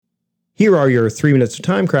Here are your 3 minutes of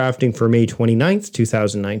time crafting for May 29th,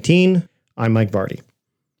 2019. I'm Mike Vardy.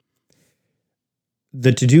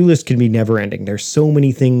 The to-do list can be never ending. There's so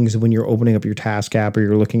many things when you're opening up your task app or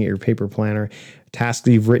you're looking at your paper planner, tasks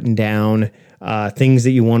that you've written down, things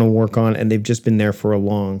that you want to work on, and they've just been there for a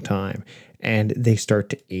long time and they start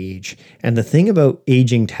to age. And the thing about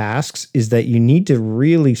aging tasks is that you need to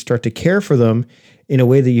really start to care for them in a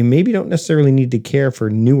way that you maybe don't necessarily need to care for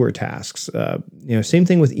newer tasks. Same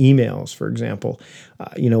thing with emails, for example.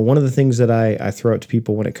 One of the things that I throw out to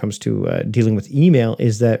people when it comes to dealing with email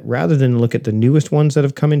is that rather than look at the newest ones that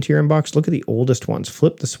have come into your inbox, look at the oldest ones.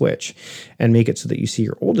 Flip the switch and make it so that you see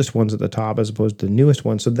your oldest ones at the top as opposed to the newest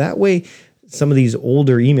ones. So that way, some of these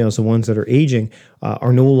older emails, the ones that are aging,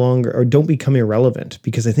 are no longer or don't become irrelevant,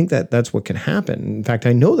 because I think that that's what can happen. In fact,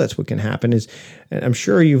 I know that's what can happen is, and I'm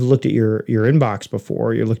sure you've looked at your inbox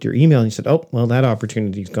before, you looked at your email and you said, oh, well, that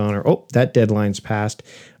opportunity's gone, or, oh, that deadline's passed.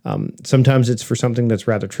 Sometimes it's for something that's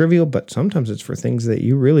rather trivial, but sometimes it's for things that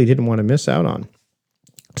you really didn't want to miss out on.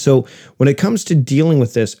 So when it comes to dealing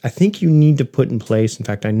with this, I think you need to put in place, in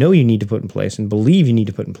fact, I know you need to put in place and believe you need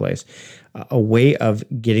to put in place a way of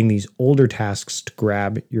getting these older tasks to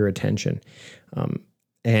grab your attention.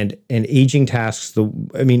 And aging tasks,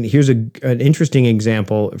 here's an interesting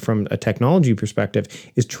example from a technology perspective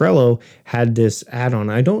is Trello had this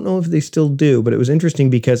add-on. I don't know if they still do, but it was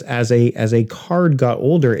interesting because as a card got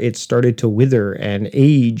older, it started to wither and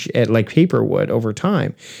age like paper would over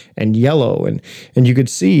time and yellow. And you could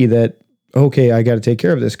see that, okay, I got to take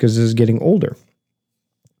care of this because this is getting older.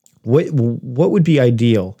 What would be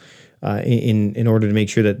ideal in order to make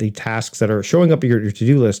sure that the tasks that are showing up your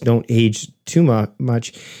to-do list don't age too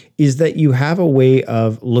much is that you have a way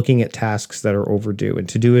of looking at tasks that are overdue. In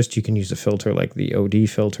Todoist, you can use a filter like the OD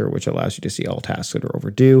filter, which allows you to see all tasks that are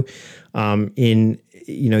overdue.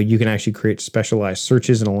 You can actually create specialized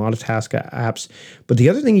searches in a lot of task apps. But the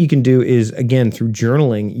other thing you can do is, again, through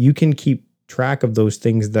journaling, you can keep track of those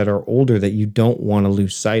things that are older that you don't want to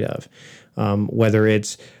lose sight of, whether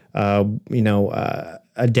it's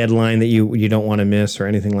a deadline that you don't want to miss or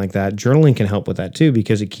anything like that. Journaling can help with that too,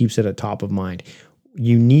 because it keeps it at top of mind.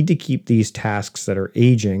 You need to keep these tasks that are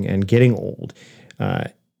aging and getting old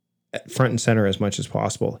front and center as much as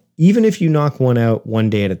possible, even if you knock one out one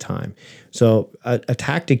day at a time. So a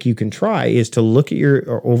tactic you can try is to look at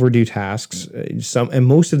your overdue tasks. And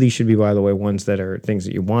most of these should be, by the way, ones that are things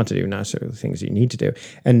that you want to do, not necessarily things that you need to do,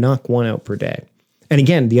 and knock one out per day. And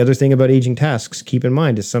again, the other thing about aging tasks, keep in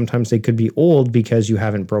mind, is sometimes they could be old because you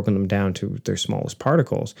haven't broken them down to their smallest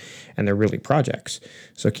particles, and they're really projects.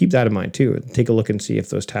 So keep that in mind too. Take a look and see if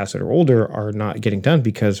those tasks that are older are not getting done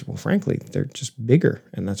because, well, frankly, they're just bigger,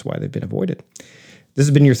 and that's why they've been avoided. This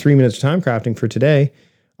has been your 3 minutes of time crafting for today.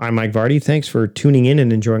 I'm Mike Vardy. Thanks for tuning in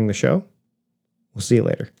and enjoying the show. We'll see you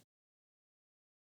later.